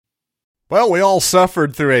Well, we all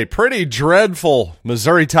suffered through a pretty dreadful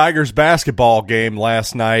Missouri Tigers basketball game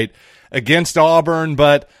last night against Auburn,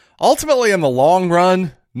 but ultimately in the long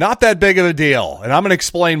run, not that big of a deal. And I'm going to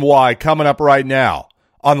explain why coming up right now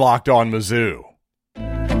on Locked On Mizzou.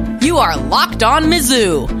 You are Locked On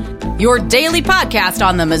Mizzou, your daily podcast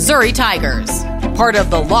on the Missouri Tigers, part of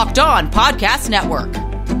the Locked On Podcast Network,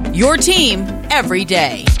 your team every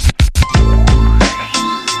day.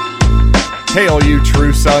 Hey, all you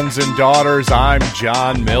true sons and daughters, I'm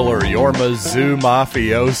John Miller, your Mizzou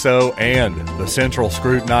mafioso and the central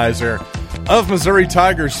scrutinizer of Missouri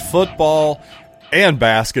Tigers football and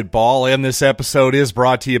basketball. And this episode is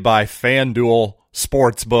brought to you by FanDuel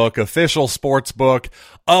Sportsbook, official sportsbook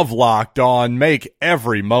of Locked On. Make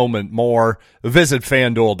every moment more. Visit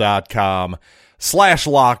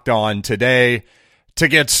FanDuel.com/Locked On today to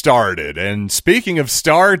get started. And speaking of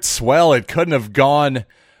starts, well, it couldn't have gone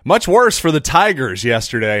much worse for the Tigers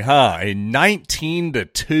yesterday, huh? A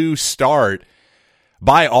 19-2 start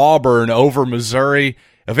by Auburn over Missouri.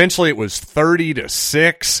 Eventually it was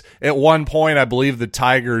 30-6. At one point, I believe the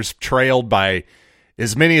Tigers trailed by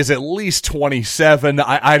as many as at least 27.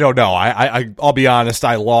 I don't know. I'll be honest,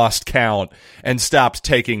 I lost count and stopped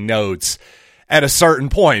taking notes at a certain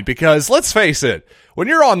point because, let's face it, when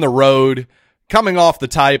you're on the road, coming off the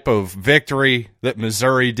type of victory that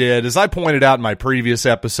Missouri did, as I pointed out in my previous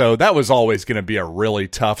episode, that was always going to be a really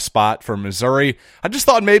tough spot for Missouri. I just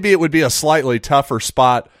thought maybe it would be a slightly tougher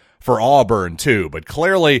spot for Auburn too, but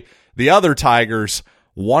clearly the other Tigers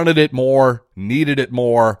wanted it more, needed it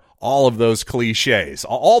more, all of those cliches.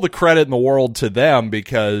 All the credit in the world to them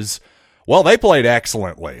because, well, they played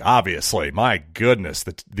excellently, obviously. My goodness,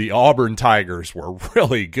 the Auburn Tigers were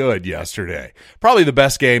really good yesterday. Probably the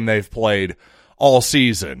best game they've played all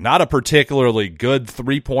season. Not a particularly good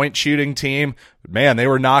three-point shooting team. But man, they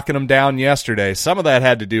were knocking them down yesterday. Some of that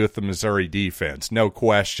had to do with the Missouri defense, no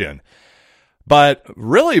question. But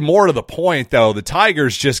really more to the point, though, the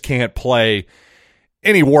Tigers just can't play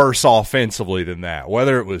any worse offensively than that.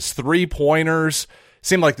 Whether it was three-pointers,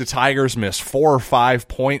 seemed like the Tigers missed 4 or 5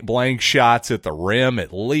 point-blank shots at the rim,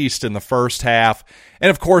 at least in the first half. And,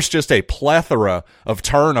 of course, just a plethora of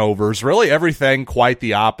turnovers. Really everything quite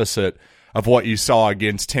the opposite of what you saw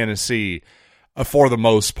against Tennessee for the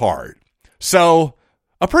most part. So,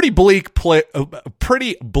 a pretty bleak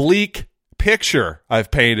picture I've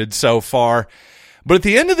painted so far. But at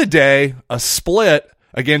the end of the day, a split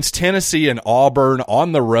against Tennessee and Auburn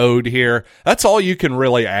on the road here, that's all you can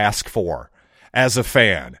really ask for as a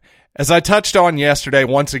fan. As I touched on yesterday,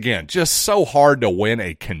 once again, just so hard to win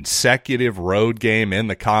a consecutive road game in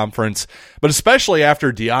the conference, but especially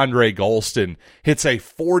after DeAndre Golston hits a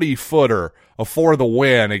 40-footer for the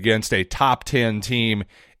win against a top 10 team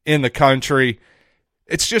in the country.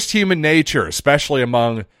 It's just human nature, especially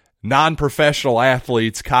among non-professional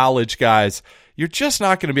athletes, college guys. You're just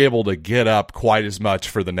not going to be able to get up quite as much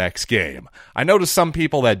for the next game. I know to some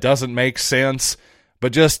people that doesn't make sense,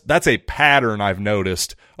 but just that's a pattern I've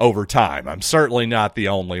noticed over time. I'm certainly not the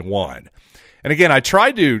only one. And again, I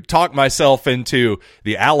tried to talk myself into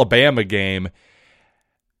the Alabama game,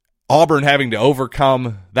 Auburn having to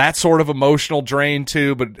overcome that sort of emotional drain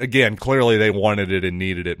too, but again, clearly they wanted it and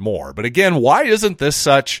needed it more. But again, why isn't this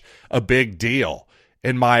such a big deal,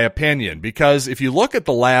 in my opinion? Because if you look at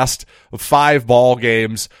the last 5 ball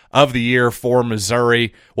games of the year for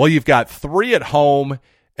Missouri, well, you've got 3 at home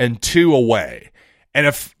and 2 away. And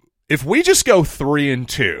if we just go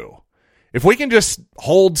 3-2, if we can just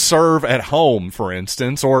hold serve at home, for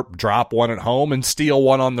instance, or drop one at home and steal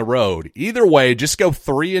one on the road, either way, just go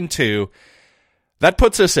 3-2. That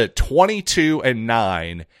puts us at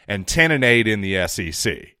 22-9 and 10-8 in the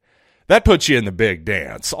SEC. That puts you in the big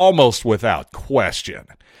dance, almost without question.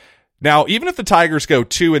 Now, even if the Tigers go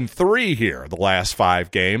 2-3 here, the last 5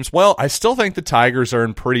 games, well, I still think the Tigers are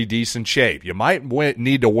in pretty decent shape. You might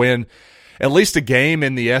need to win at least a game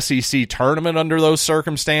in the SEC tournament under those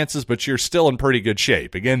circumstances, but you're still in pretty good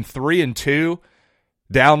shape. Again, 3-2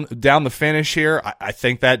 down the finish here, I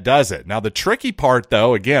think that does it. Now, the tricky part,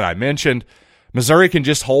 though, again, I mentioned Missouri can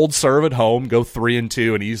just hold serve at home, go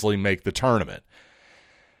 3-2, and easily make the tournament.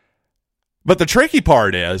 But the tricky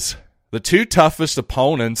part is the 2 toughest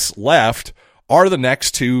opponents left are the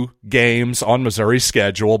next 2 games on Missouri's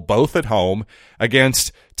schedule, both at home,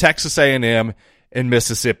 against Texas A&M and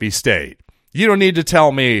Mississippi State. You don't need to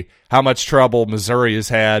tell me how much trouble Missouri has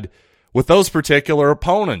had with those particular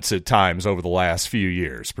opponents at times over the last few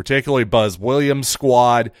years, particularly Buzz Williams'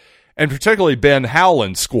 squad and particularly Ben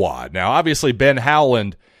Howland's squad. Now, obviously, Ben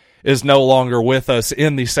Howland is no longer with us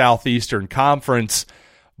in the Southeastern Conference,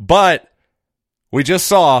 but we just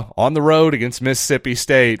saw on the road against Mississippi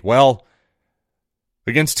State, well,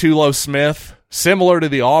 against Tulo Smith. Similar to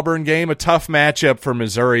the Auburn game, a tough matchup for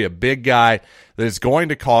Missouri, a big guy that is going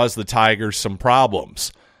to cause the Tigers some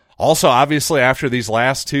problems. Also, obviously, after these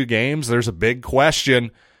last two games, there's a big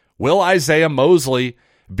question. Will Isaiah Mosley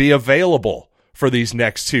be available for these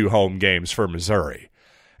next two home games for Missouri?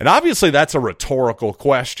 And obviously, that's a rhetorical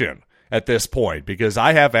question at this point because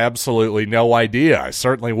I have absolutely no idea. I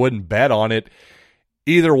certainly wouldn't bet on it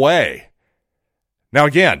either way. Now,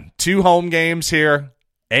 again, two home games here.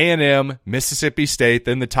 A&M, Mississippi State,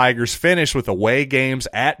 then the Tigers finish with away games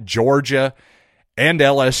at Georgia and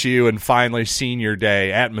LSU, and finally Senior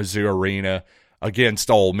Day at Mizzou Arena against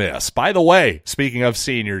Ole Miss. By the way, speaking of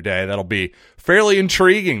Senior Day, that'll be fairly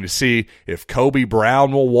intriguing to see if Kobe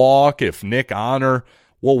Brown will walk, if Nick Honor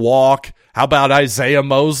will walk. How about Isaiah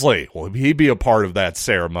Mosley? Will he be a part of that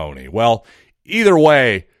ceremony? Well, either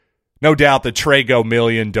way, no doubt that Trey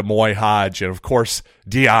Gomillion, Demoy Hodge, and of course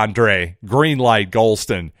DeAndre Greenlight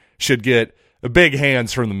Golston should get big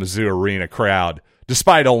hands from the Mizzou Arena crowd,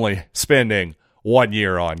 despite only spending 1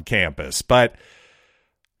 year on campus. But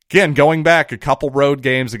again, going back a couple road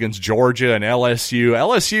games against Georgia and LSU.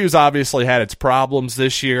 LSU's obviously had its problems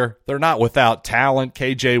this year. They're not without talent.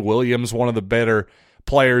 KJ Williams, one of the better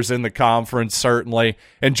players in the conference, certainly.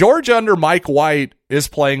 And Georgia under Mike White is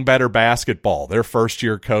playing better basketball. Their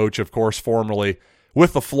first-year coach, of course, formerly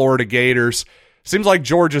with the Florida Gators. Seems like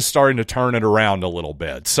Georgia's starting to turn it around a little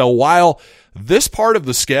bit. So while this part of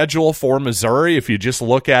the schedule for Missouri, if you just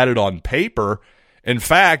look at it on paper, in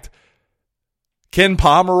fact, Ken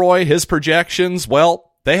Pomeroy, his projections,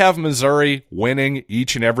 well, they have Missouri winning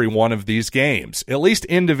each and every one of these games, at least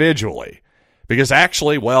individually. Because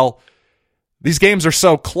actually, well, these games are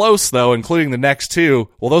so close, though, including the next two.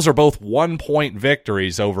 Well, those are both 1-point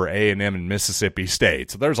victories over A&M and Mississippi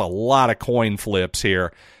State. So there's a lot of coin flips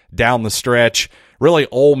here down the stretch. Really,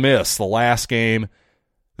 Ole Miss, the last game,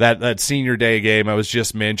 that Senior Day game I was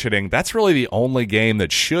just mentioning, that's really the only game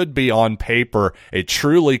that should be on paper a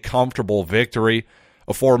truly comfortable victory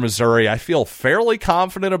for Missouri. I feel fairly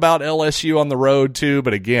confident about LSU on the road, too.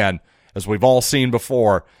 But again, as we've all seen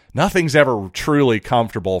before, nothing's ever truly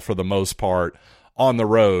comfortable for the most part on the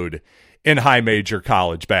road in high major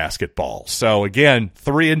college basketball. So again,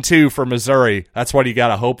 3-2 for Missouri. That's what you got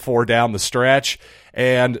to hope for down the stretch.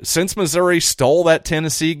 And since Missouri stole that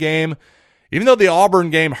Tennessee game, even though the Auburn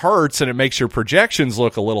game hurts and it makes your projections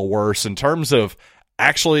look a little worse in terms of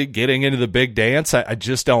actually getting into the big dance, I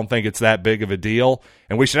just don't think it's that big of a deal.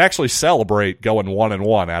 And we should actually celebrate going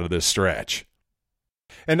 1-1 out of this stretch.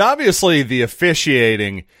 And obviously the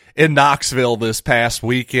officiating in Knoxville this past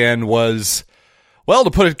weekend was, well,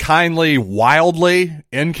 to put it kindly, wildly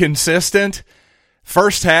inconsistent.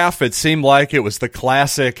 First half, it seemed like it was the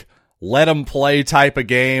classic let them play type of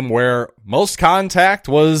game where most contact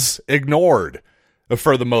was ignored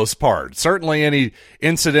for the most part. Certainly any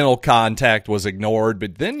incidental contact was ignored,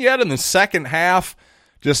 but then yet in the second half,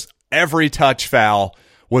 just every touch foul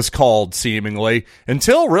was called seemingly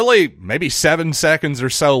until really maybe 7 seconds or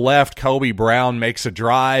so left. Kobe Brown makes a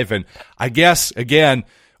drive. And I guess, again,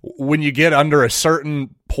 when you get under a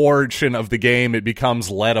certain portion of the game, it becomes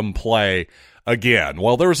let them play again.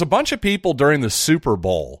 Well, there was a bunch of people during the Super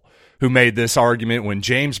Bowl who made this argument when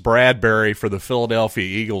James Bradbury for the Philadelphia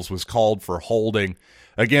Eagles was called for holding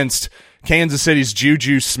against Kansas City's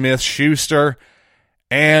Juju Smith-Schuster.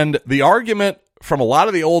 And the argument from a lot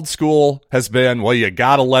of the old school has been, well, you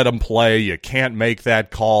got to let them play. You can't make that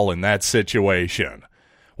call in that situation.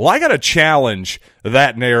 Well, I got to challenge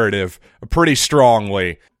that narrative pretty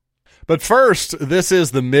strongly. But first, this is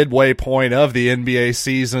the midway point of the NBA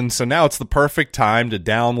season, so now it's the perfect time to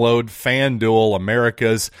download FanDuel,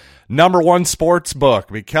 America's #1 sports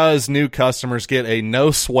book, because new customers get a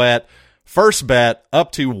no-sweat first bet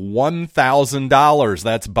up to $1,000.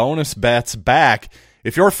 That's bonus bets back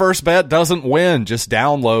if your first bet doesn't win. Just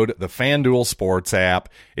download the FanDuel Sports app.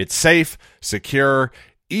 It's safe, secure,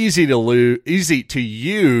 easy to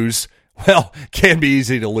use. Well, can be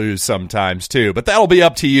easy to lose sometimes too, but that'll be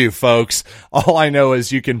up to you, folks. All I know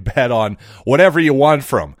is you can bet on whatever you want,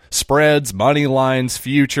 from spreads, money lines,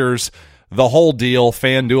 futures, the whole deal.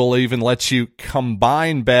 FanDuel even lets you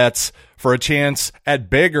combine bets for a chance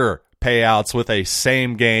at bigger payouts with a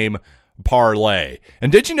same-game parlay.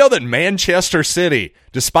 And did you know that Manchester City,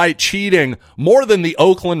 despite cheating more than the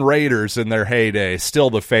Oakland Raiders in their heyday,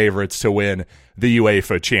 still the favorites to win the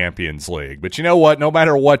UEFA Champions League? But you know what? No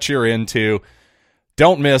matter what you're into,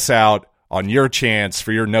 don't miss out on your chance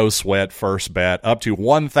for your no-sweat first bet up to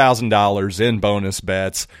 $1,000 in bonus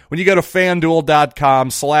bets when you go to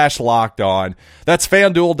FanDuel.com/LockedOn. That's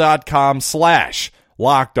FanDuel.com/LockedOn.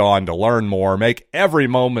 Locked On to learn more. Make every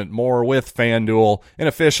moment more with FanDuel, an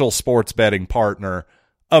official sports betting partner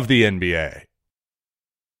of the NBA.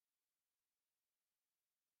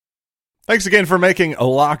 Thanks again for making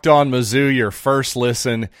Locked On Mizzou your first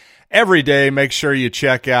listen every day. Make sure you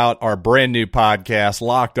check out our brand new podcast,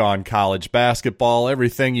 Locked On College Basketball.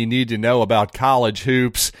 Everything you need to know about college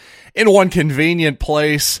hoops in one convenient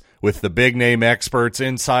place with the big name experts,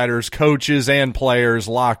 insiders, coaches, and players.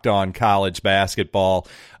 Locked On College Basketball.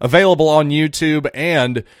 Available on YouTube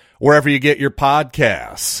and wherever you get your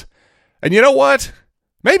podcasts. And you know what?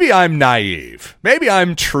 Maybe I'm naive. Maybe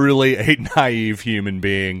I'm truly a naive human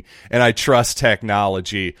being, and I trust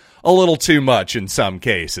technology a little too much in some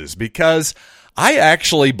cases, because I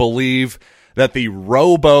actually believe that the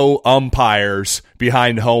robo-umpires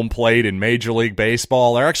behind home plate in Major League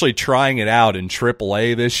Baseball are actually trying it out in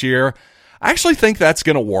AAA this year. I actually think that's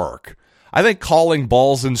going to work. I think calling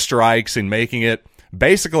balls and strikes and making it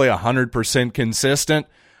basically 100% consistent,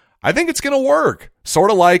 I think it's going to work.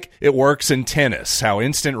 Sort of like it works in tennis, how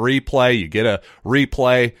instant replay, you get a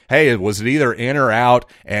replay, hey, was it either in or out?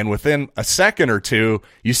 And within a second or two,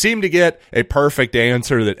 you seem to get a perfect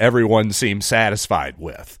answer that everyone seems satisfied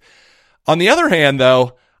with. On the other hand,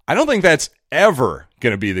 though, I don't think that's ever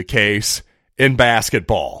going to be the case in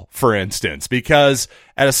basketball, for instance, because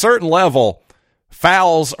at a certain level,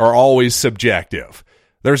 fouls are always subjective.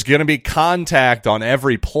 There's going to be contact on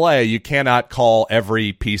every play. You cannot call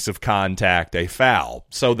every piece of contact a foul.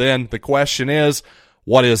 So then the question is,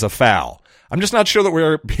 what is a foul? I'm just not sure that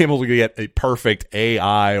we're able to get a perfect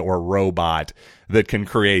AI or robot that can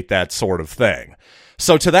create that sort of thing.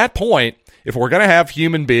 So to that point, if we're going to have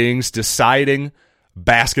human beings deciding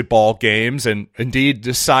basketball games and indeed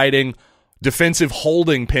deciding defensive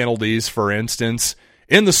holding penalties, for instance,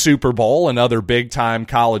 in the Super Bowl and other big-time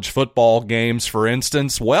college football games, for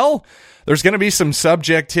instance, well, there's going to be some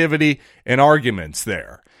subjectivity and arguments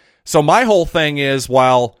there. So my whole thing is,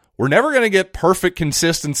 while we're never going to get perfect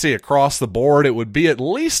consistency across the board, it would be at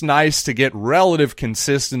least nice to get relative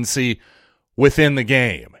consistency within the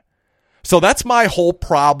game. So that's my whole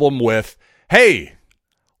problem with, hey,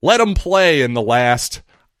 let them play in the last,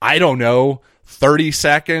 30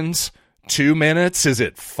 seconds, 2 minutes? Is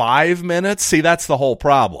it 5 minutes? See, that's the whole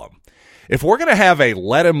problem. If we're going to have a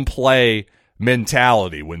let him play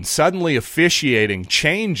mentality when suddenly officiating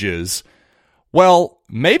changes, well,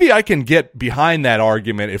 maybe I can get behind that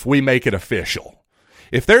argument if we make it official.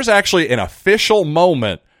 If there's actually an official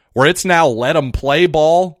moment where it's now let him play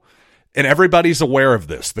ball, and everybody's aware of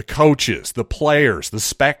this, the coaches, the players, the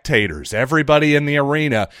spectators, everybody in the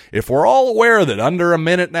arena, if we're all aware that under a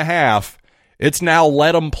minute and a half, it's now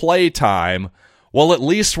let them play time, well, at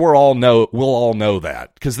least we'll all know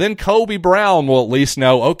that. Because then Kobe Brown will at least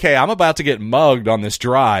know, okay, I'm about to get mugged on this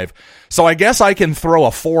drive, so I guess I can throw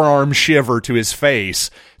a forearm shiver to his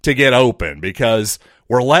face to get open, because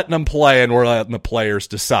we're letting them play and we're letting the players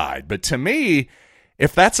decide. But to me,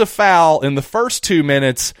 if that's a foul in the first 2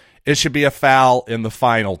 minutes, it should be a foul in the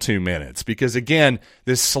final 2 minutes. Because again,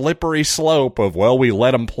 this slippery slope of, well, we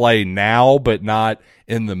let them play now, but not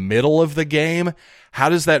in the middle of the game. How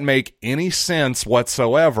does that make any sense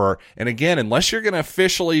whatsoever? And again, unless you're going to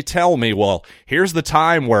officially tell me, well, here's the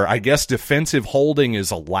time where I guess defensive holding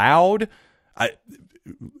is allowed,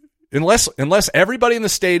 unless everybody in the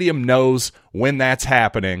stadium knows when that's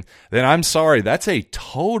happening, then I'm sorry, that's a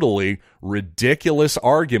totally ridiculous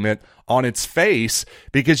argument on its face,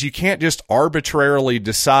 because you can't just arbitrarily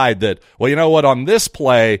decide that, well, you know what, on this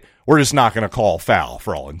play, we're just not going to call foul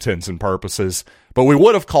for all intents and purposes, but we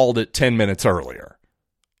would have called it 10 minutes earlier.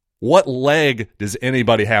 What leg does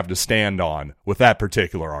anybody have to stand on with that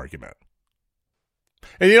particular argument?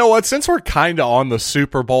 And you know what, since we're kind of on the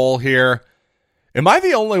Super Bowl here, am I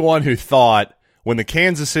the only one who thought when the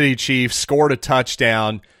Kansas City Chiefs scored a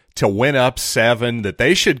touchdown to win up 7 that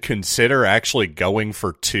they should consider actually going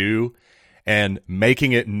for 2 and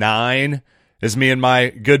making it 9? As me and my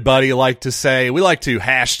good buddy like to say, we like to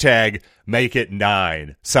hashtag make it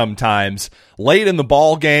 9 sometimes. Late in the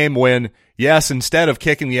ball game when, yes, instead of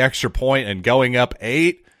kicking the extra point and going up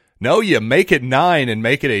 8, no, you make it 9 and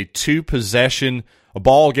make it a 2-possession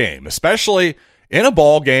ball game, especially in a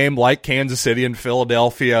ball game like Kansas City and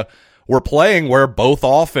Philadelphia were playing, where both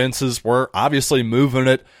offenses were obviously moving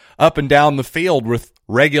it up and down the field with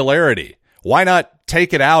regularity. Why not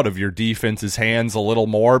take it out of your defense's hands a little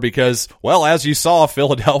more? Because, well, as you saw,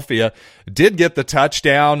 Philadelphia did get the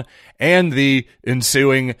touchdown and the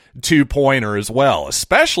ensuing 2-pointer as well,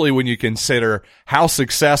 especially when you consider how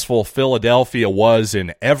successful Philadelphia was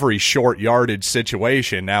in every short yardage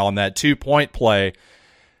situation. Now, on that 2-point play,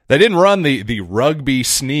 they didn't run the rugby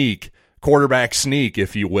sneak quarterback sneak,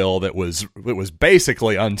 if you will, that was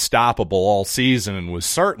basically unstoppable all season and was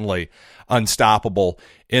certainly unstoppable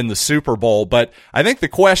in the Super Bowl. But I think the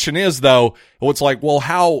question is, though, it's like, well,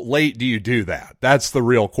 how late do you do that? That's the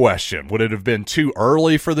real question. Would it have been too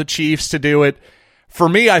early for the Chiefs to do it? For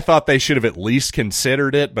me, I thought they should have at least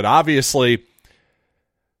considered it, but obviously,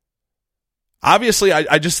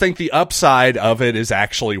 I just think the upside of it is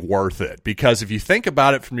actually worth it, because if you think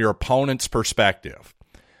about it from your opponent's perspective,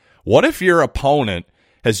 what if your opponent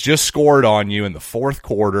has just scored on you in the fourth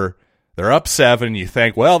quarter? They're up 7. You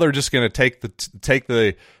think, well, they're just going to take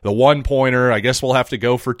the 1-pointer. I guess we'll have to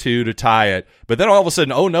go for 2 to tie it. But then all of a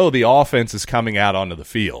sudden, oh no, the offense is coming out onto the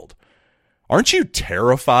field. Aren't you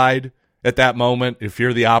terrified at that moment if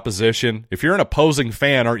you're the opposition? If you're an opposing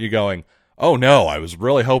fan, aren't you going, oh no, I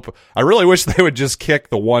really wish they would just kick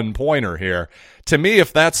the 1-pointer here. To me,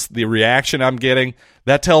 if that's the reaction I'm getting,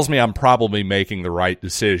 that tells me I'm probably making the right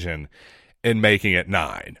decision in making it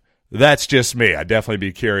 9. That's just me. I'd definitely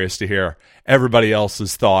be curious to hear everybody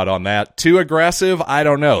else's thought on that. Too aggressive? I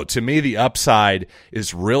don't know. To me, the upside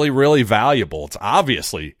is really, really valuable. It's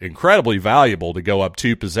obviously incredibly valuable to go up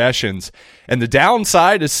 2 possessions. And the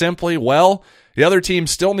downside is simply, well, the other team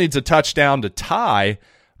still needs a touchdown to tie,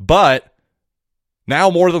 but now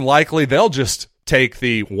more than likely they'll just take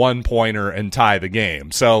the 1-pointer and tie the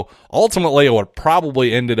game. So ultimately it would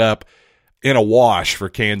probably ended up in a wash for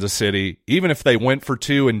Kansas City, even if they went for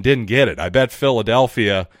 2 and didn't get it. I bet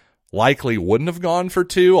Philadelphia likely wouldn't have gone for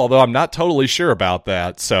 2, although I'm not totally sure about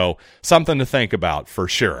that. So something to think about for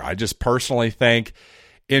sure. I just personally think,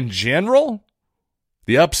 in general,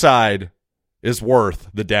 the upside is worth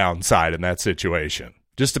the downside in that situation.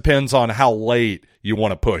 Just depends on how late you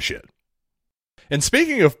want to push it. And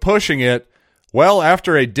speaking of pushing it, well,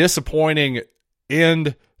 after a disappointing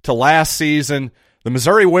end to last season, the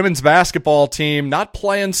Missouri women's basketball team not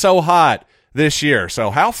playing so hot this year.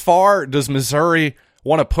 So how far does Missouri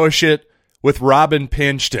want to push it with Robin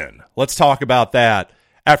Pingeton? Let's talk about that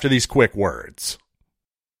after these quick words.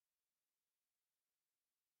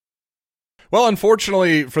 Well,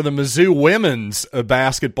 unfortunately for the Mizzou women's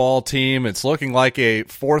basketball team, it's looking like a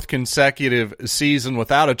 4th consecutive season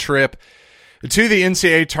without a trip to the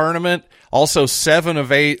NCAA tournament. Also 7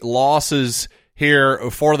 of 8 losses here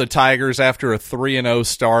for the Tigers after a 3-0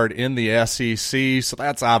 start in the SEC. So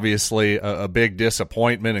that's obviously a big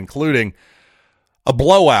disappointment, including a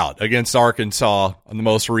blowout against Arkansas in the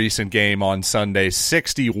most recent game on Sunday,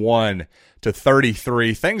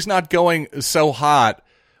 61-33. Things not going so hot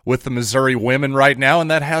with the Missouri women right now, and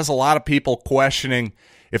that has a lot of people questioning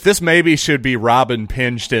if this maybe should be Robin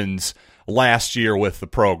Pingeton's last year with the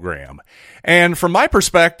program. And from my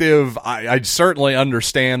perspective, I certainly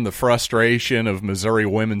understand the frustration of Missouri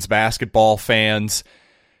women's basketball fans.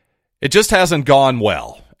 It just hasn't gone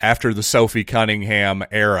well after the Sophie Cunningham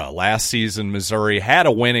era. Last season, Missouri had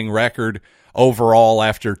a winning record overall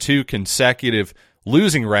after 2 consecutive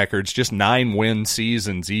losing records, just 9-win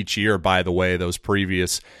seasons each year, by the way, those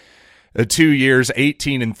previous 2 years,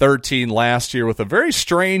 18-13 last year, with a very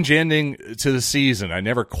strange ending to the season. I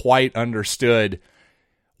never quite understood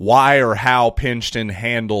why or how Pingeton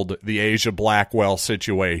handled the Asia Blackwell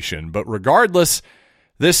situation. But regardless,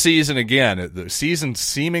 this season, again, the season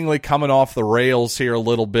seemingly coming off the rails here a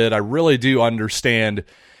little bit. I really do understand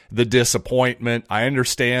the disappointment. I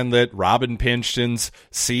understand that Robin Pingeton's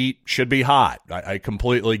seat should be hot. I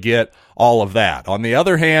completely get all of that. On the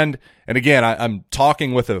other hand, and again, I'm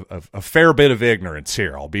talking with a fair bit of ignorance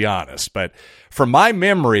here, I'll be honest, but from my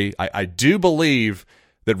memory, I do believe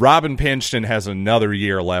that Robin Pingeton has another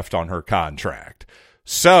year left on her contract.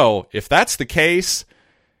 So if that's the case,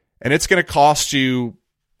 and it's going to cost you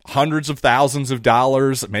hundreds of thousands of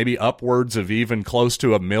dollars, maybe upwards of even close to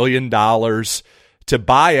 $1 million to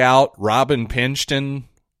buy out Robin Pingeton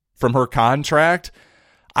from her contract,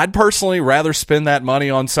 I'd personally rather spend that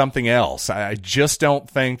money on something else. I just don't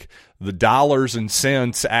think the dollars and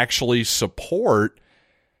cents actually support,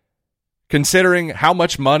 considering how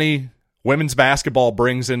much money women's basketball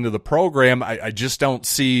brings into the program. I just don't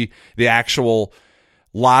see the actual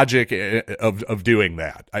logic of doing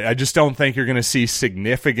that. I just don't think you're going to see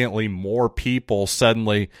significantly more people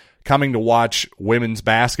suddenly coming to watch women's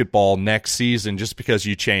basketball next season just because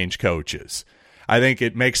you change coaches. I think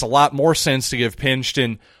it makes a lot more sense to give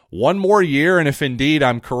Pingeton one more year, and if indeed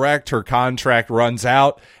I'm correct, her contract runs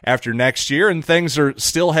out after next year and things are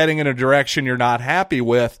still heading in a direction you're not happy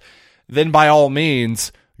with, then by all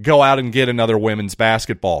means, go out and get another women's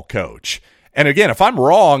basketball coach. And again, if I'm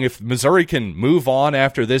wrong, if Missouri can move on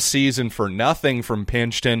after this season for nothing from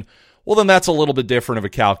Pingeton, well, then that's a little bit different of a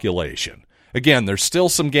calculation. Again, there's still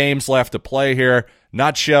some games left to play here.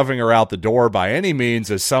 Not shoving her out the door by any means,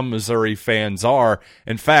 as some Missouri fans are.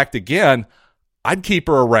 In fact, again, I'd keep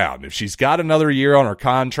her around. If she's got another year on her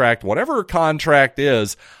contract, whatever her contract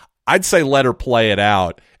is, I'd say let her play it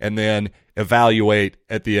out and then evaluate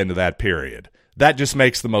at the end of that period. That just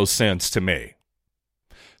makes the most sense to me.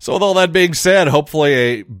 So with all that being said, hopefully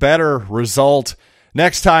a better result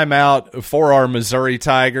next time out for our Missouri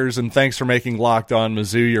Tigers, and thanks for making Locked On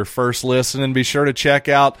Mizzou your first listen, and be sure to check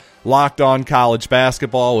out Locked On College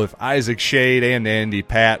Basketball with Isaac Shade and Andy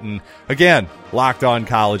Patton. Again, Locked On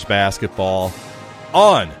College Basketball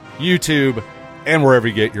on YouTube and wherever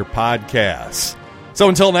you get your podcasts. So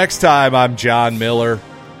until next time, I'm John Miller,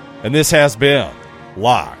 and this has been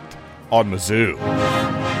Locked On Mizzou.